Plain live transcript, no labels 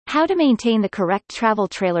How to maintain the correct travel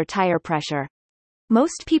trailer tire pressure.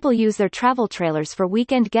 Most people use their travel trailers for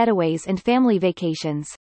weekend getaways and family vacations.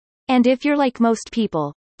 And if you're like most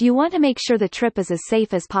people, you want to make sure the trip is as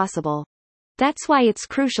safe as possible. That's why it's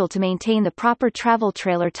crucial to maintain the proper travel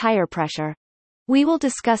trailer tire pressure. We will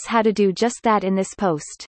discuss how to do just that in this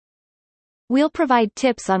post. We'll provide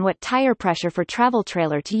tips on what tire pressure for travel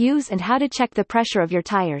trailer to use and how to check the pressure of your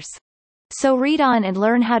tires. So read on and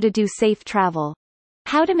learn how to do safe travel.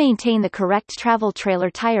 How to maintain the correct travel trailer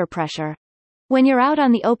tire pressure. When you're out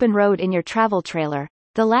on the open road in your travel trailer,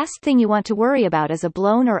 the last thing you want to worry about is a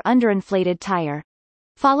blown or underinflated tire.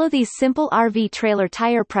 Follow these simple RV trailer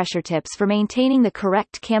tire pressure tips for maintaining the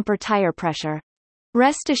correct camper tire pressure.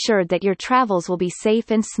 Rest assured that your travels will be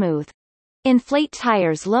safe and smooth. Inflate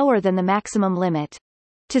tires lower than the maximum limit.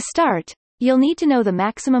 To start, you'll need to know the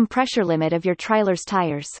maximum pressure limit of your trailer's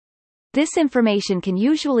tires. This information can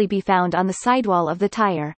usually be found on the sidewall of the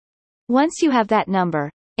tire. Once you have that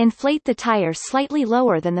number, inflate the tire slightly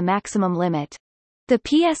lower than the maximum limit. The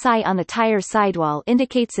PSI on the tire's sidewall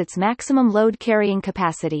indicates its maximum load carrying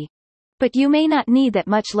capacity. But you may not need that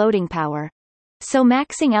much loading power. So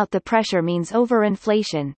maxing out the pressure means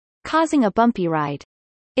overinflation, causing a bumpy ride.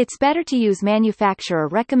 It's better to use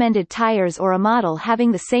manufacturer-recommended tires or a model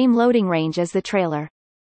having the same loading range as the trailer.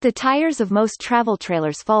 The tires of most travel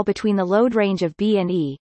trailers fall between the load range of B and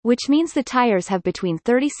E, which means the tires have between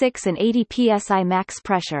 36 and 80 psi max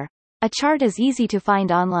pressure. A chart is easy to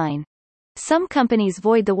find online. Some companies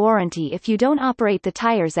void the warranty if you don't operate the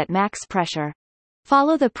tires at max pressure.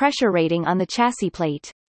 Follow the pressure rating on the chassis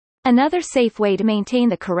plate. Another safe way to maintain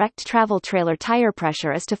the correct travel trailer tire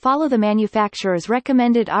pressure is to follow the manufacturer's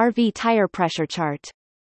recommended RV tire pressure chart.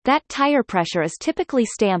 That tire pressure is typically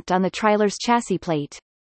stamped on the trailer's chassis plate.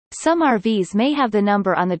 Some RVs may have the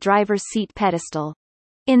number on the driver's seat pedestal.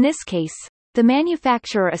 In this case, the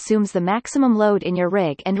manufacturer assumes the maximum load in your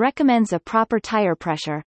rig and recommends a proper tire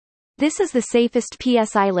pressure. This is the safest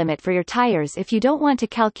PSI limit for your tires if you don't want to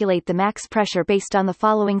calculate the max pressure based on the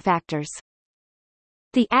following factors.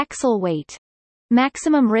 The axle weight.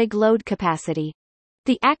 Maximum rig load capacity.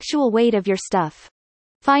 The actual weight of your stuff.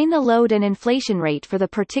 Find the load and inflation rate for the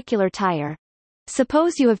particular tire.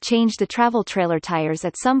 Suppose you have changed the travel trailer tires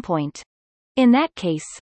at some point. In that case,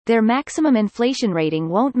 their maximum inflation rating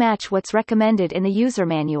won't match what's recommended in the user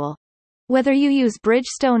manual. Whether you use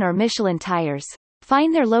Bridgestone or Michelin tires,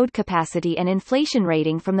 find their load capacity and inflation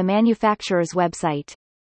rating from the manufacturer's website.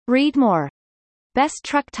 Read more. Best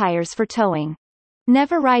truck tires for towing.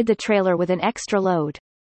 Never ride the trailer with an extra load.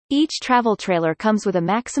 Each travel trailer comes with a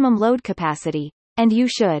maximum load capacity, and you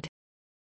should